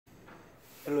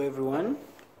Hello everyone,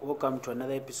 welcome to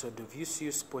another episode of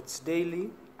UCU Sports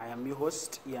Daily. I am your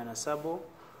host Ian Asabo,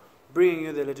 bringing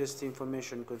you the latest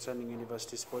information concerning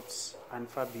university sports and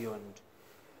far beyond.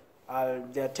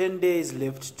 There are 10 days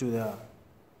left to the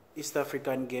East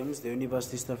African Games. The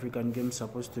University East African Games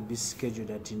supposed to be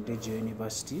scheduled at Indeje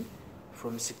University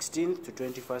from 16th to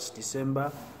 21st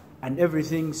December, and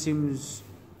everything seems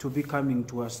to be coming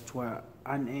to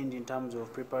an end in terms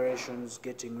of preparations,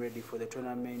 getting ready for the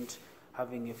tournament,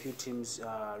 having a few teams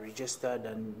registered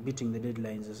and meeting the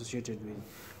deadlines associated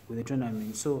with the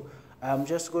tournament. So I'm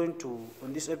just going to,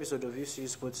 on this episode of UCU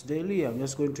Sports Daily, I'm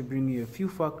just going to bring you a few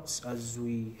facts as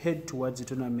we head towards the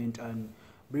tournament and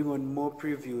bring on more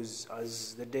previews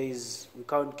as the days,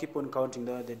 keep on counting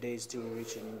down the days till we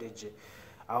reach in Indeje.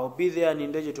 I'll be there in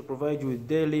Indeje to provide you with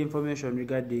daily information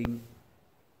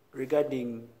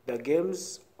regarding the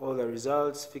games, all the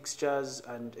results, fixtures,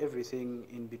 and everything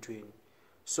in between.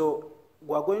 So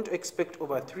we're going to expect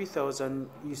over 3,000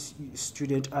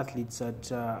 student athletes at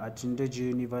Indeje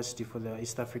University for the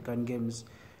East African Games,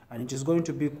 and it is going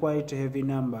to be quite a heavy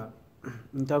number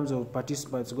in terms of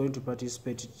participants going to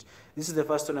participate. This is the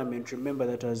first tournament, remember,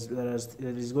 that is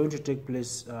going to take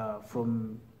place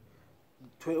from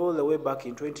all the way back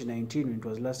in 2019 when it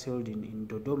was last held in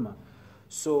Dodoma.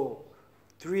 So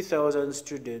 3,000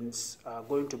 students are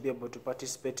going to be able to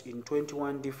participate in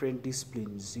 21 different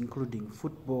disciplines, including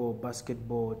football,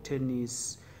 basketball,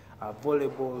 tennis,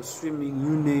 volleyball, swimming,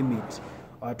 you name it.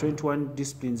 21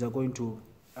 disciplines are going to,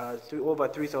 over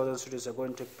 3,000 students are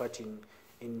going to take part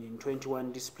in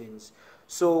 21 disciplines.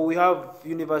 So we have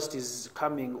universities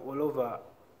coming all over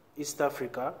East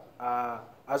Africa.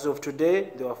 As of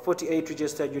today, there are 48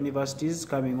 registered universities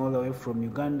coming all the way from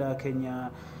Uganda,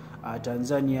 Kenya,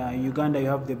 Tanzania. In Uganda, you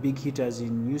have the big hitters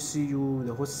in UCU,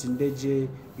 the hosts in Indeje,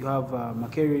 you have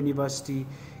Makerere University.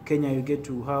 Kenya, you get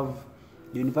to have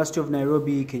the University of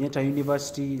Nairobi, Kenyatta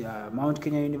University, Mount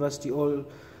Kenya University, all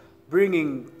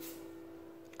bringing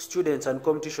students and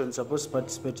competitions supposed to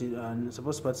participate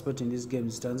in these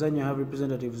games. Tanzania, you have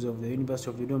representatives of the University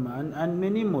of Dodoma and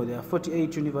many more. There are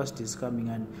 48 universities coming,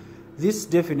 and this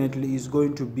definitely is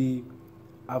going to be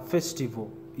a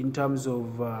festival in terms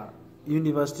of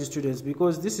university students,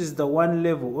 because this is the one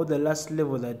level or the last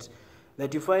level that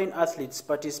you find athletes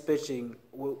participating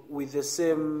with the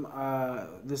same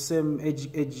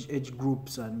age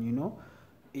groups, and you know,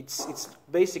 it's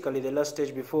basically the last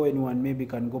stage before anyone maybe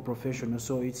can go professional.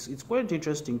 So it's quite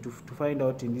interesting to find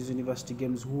out in these university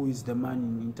games who is the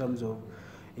man in terms of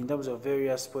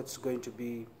various sports going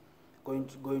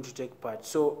to take part.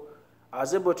 So I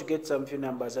was able to get some few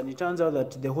numbers, and it turns out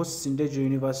that the hosts in Indeje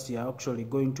University are actually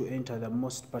going to enter the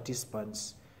most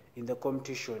participants in the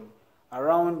competition.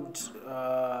 Around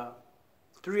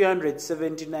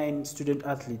 379 student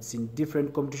athletes in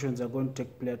different competitions are going to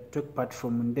take part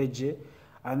from Indeje.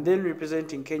 And then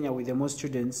representing Kenya with the most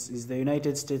students is the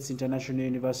United States International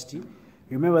University.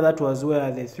 Remember, that was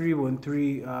where the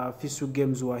 3-on-3 FISU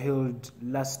games were held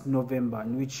last November,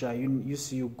 in which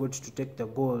UCU got to take the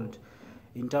gold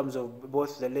in terms of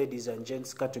both the ladies and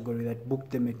gents category, that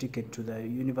booked them a ticket to the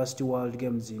University World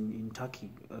Games in Turkey.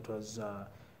 That was a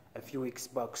few weeks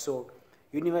back. So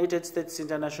United States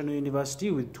International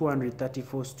University with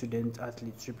 234 student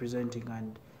athletes representing,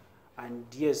 and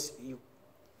yes,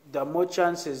 the more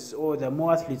chances or the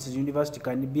more athletes the university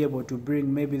can be able to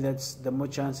bring, maybe that's the more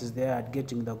chances they are at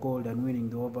getting the gold and winning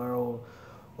the overall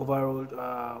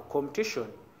competition.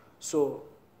 So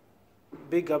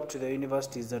big up to the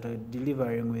universities that are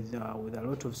delivering with a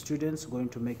lot of students going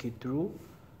to make it through.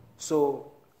 So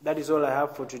that is all I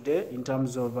have for today in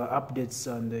terms of updates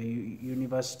on the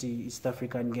University East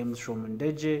African Games from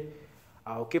Indeje.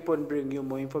 I'll keep on bringing you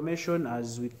more information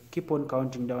as we keep on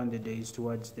counting down the days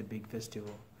towards the big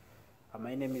festival.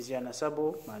 My name is Ian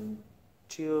Asabo, and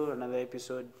till another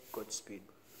episode, Godspeed.